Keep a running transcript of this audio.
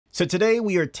So today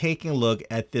we are taking a look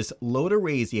at this low to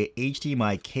Razia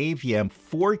HDMI KVM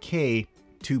 4K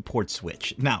 2-port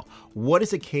switch. Now, what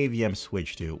does a KVM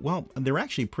switch do? Well, they're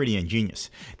actually pretty ingenious.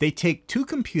 They take two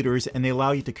computers and they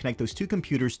allow you to connect those two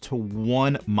computers to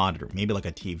one monitor, maybe like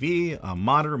a TV, a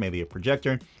monitor, maybe a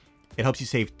projector. It helps you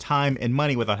save time and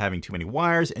money without having too many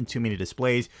wires and too many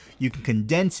displays. You can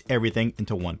condense everything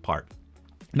into one part.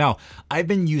 Now, I've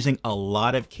been using a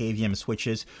lot of KVM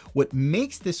switches. What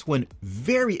makes this one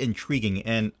very intriguing,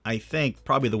 and I think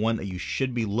probably the one that you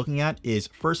should be looking at, is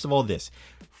first of all this,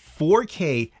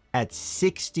 4K at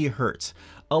 60 Hertz.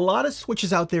 A lot of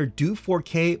switches out there do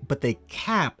 4K, but they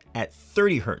cap at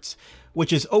 30 Hertz,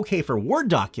 which is okay for Word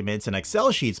documents and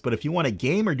Excel sheets, but if you want to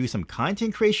game or do some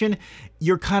content creation,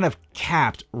 you're kind of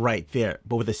capped right there.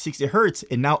 But with the 60 Hertz,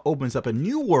 it now opens up a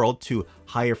new world to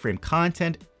higher frame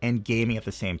content and gaming at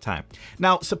the same time.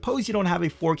 Now, suppose you don't have a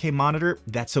 4K monitor,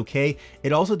 that's okay.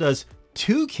 It also does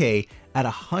 2K at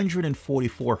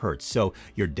 144 Hertz. So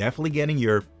you're definitely getting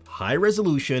your high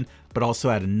resolution, but also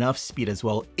at enough speed as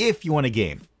well if you want to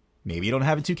game. Maybe you don't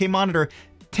have a 2K monitor,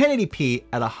 1080p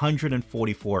at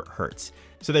 144 Hertz.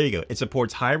 So there you go. It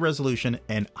supports high resolution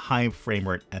and high frame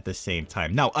rate at the same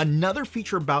time. Now, another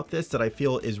feature about this that I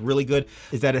feel is really good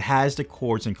is that it has the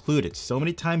cords included. So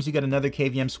many times you get another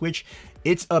KVM switch,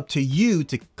 it's up to you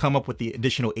to come up with the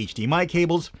additional HDMI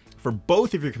cables for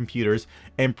both of your computers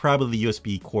and probably the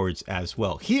USB cords as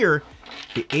well. Here,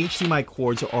 the HDMI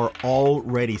cords are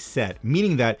already set,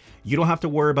 meaning that you don't have to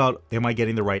worry about, am I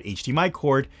getting the right HDMI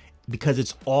cord? Because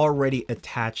it's already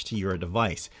attached to your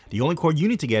device. The only cord you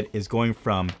need to get is going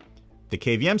from the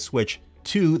KVM switch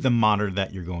to the monitor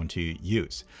that you're going to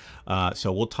use.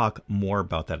 So we'll talk more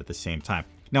about that at the same time.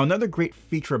 Now, another great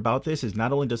feature about this is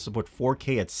not only does it support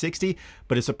 4K at 60,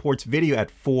 but it supports video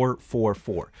at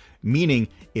 444. Meaning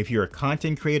if you're a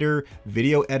content creator,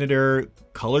 video editor,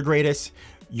 color gradist,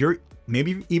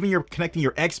 maybe even you're connecting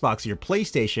your Xbox or your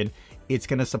PlayStation, it's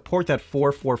gonna support that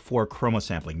 444 chroma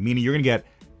sampling, meaning you're gonna get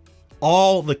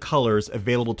all the colors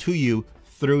available to you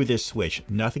through this switch.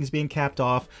 Nothing's being capped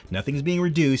off, nothing's being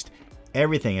reduced.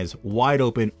 Everything is wide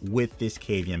open with this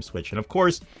KVM switch. And of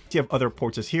course, you have other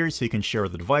ports here so you can share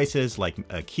the devices like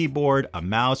a keyboard, a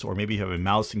mouse, or maybe you have a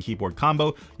mouse and keyboard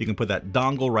combo. You can put that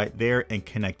dongle right there and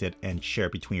connect it and share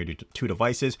between your two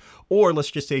devices. Or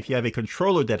let's just say if you have a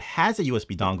controller that has a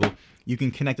USB dongle, you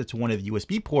can connect it to one of the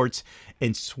USB ports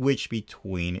and switch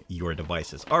between your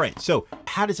devices. All right, so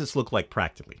how does this look like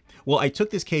practically? Well, I took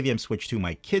this KVM switch to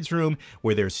my kids' room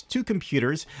where there's two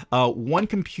computers. One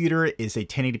computer is a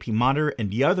 1080p monitor and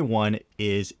the other one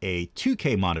is a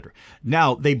 2K monitor.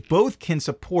 Now, they both can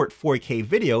support 4K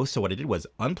video, so what I did was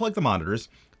unplug the monitors,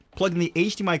 plug in the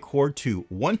HDMI cord to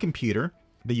one computer,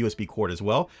 the USB cord as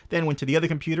well, then went to the other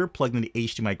computer, plugged in the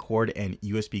HDMI cord and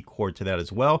USB cord to that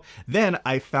as well. Then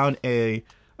I found I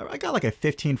got like a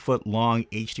 15-foot long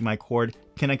HDMI cord,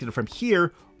 connected it from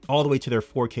here all the way to their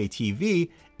 4K TV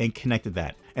and connected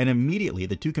that. And immediately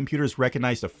the two computers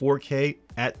recognized a 4K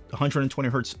at 120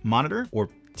 Hertz monitor or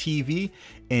TV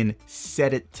and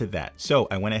set it to that. So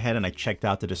I went ahead and I checked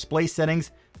out the display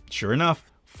settings. Sure enough,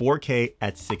 4K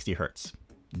at 60 Hertz.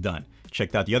 Done.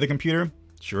 Checked out the other computer.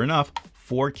 Sure enough,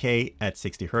 4K at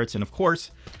 60 Hertz. And of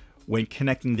course, when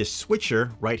connecting this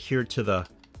switcher right here to the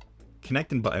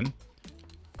connecting button,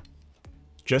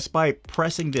 just by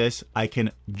pressing this, I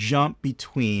can jump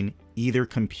between either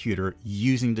computer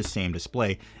using the same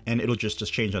display, and it'll just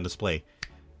change on display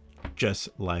just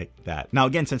like that. Now,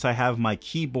 again, since I have my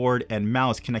keyboard and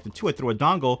mouse connected to it through a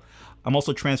dongle, I'm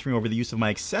also transferring over the use of my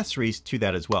accessories to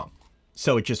that as well.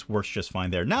 So it just works just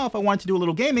fine there. Now, if I wanted to do a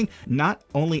little gaming, not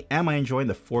only am I enjoying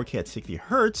the 4K at 60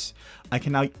 Hertz, I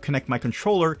can now connect my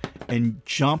controller and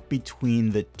jump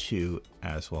between the two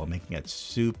as well, making it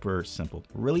super simple.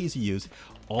 Really easy to use.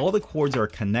 All the cords are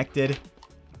connected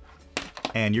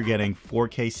and you're getting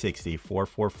 4K 60,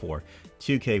 444,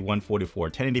 2K 144,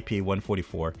 1080p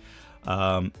 144.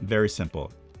 Very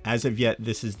simple. As of yet,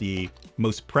 this is the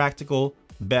most practical,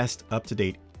 best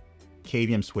up-to-date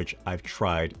KVM switch I've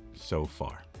tried so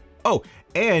far. Oh,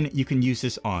 and you can use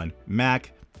this on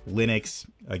Mac, Linux,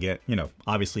 again, you know,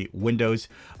 obviously Windows.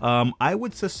 I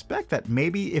would suspect that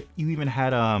maybe if you even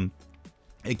had a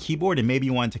keyboard and maybe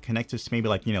you wanted to connect this to maybe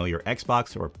like, you know, your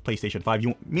Xbox or PlayStation 5,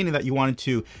 meaning that you wanted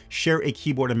to share a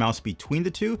keyboard and mouse between the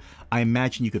two, I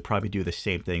imagine you could probably do the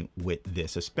same thing with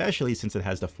this, especially since it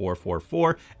has the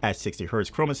 444 at 60 Hertz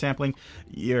chroma sampling.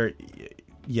 You're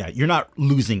not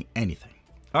losing anything.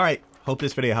 All right. Hope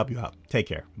this video helped you out. Take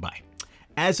care. Bye.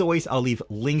 As always, I'll leave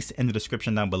links in the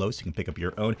description down below so you can pick up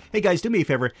your own. Hey guys, do me a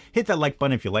favor, hit that like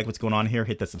button if you like what's going on here,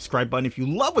 hit that subscribe button if you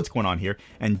love what's going on here,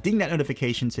 and ding that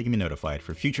notification so you can be notified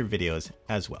for future videos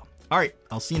as well. All right,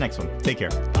 I'll see you next one. Take care.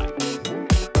 Bye.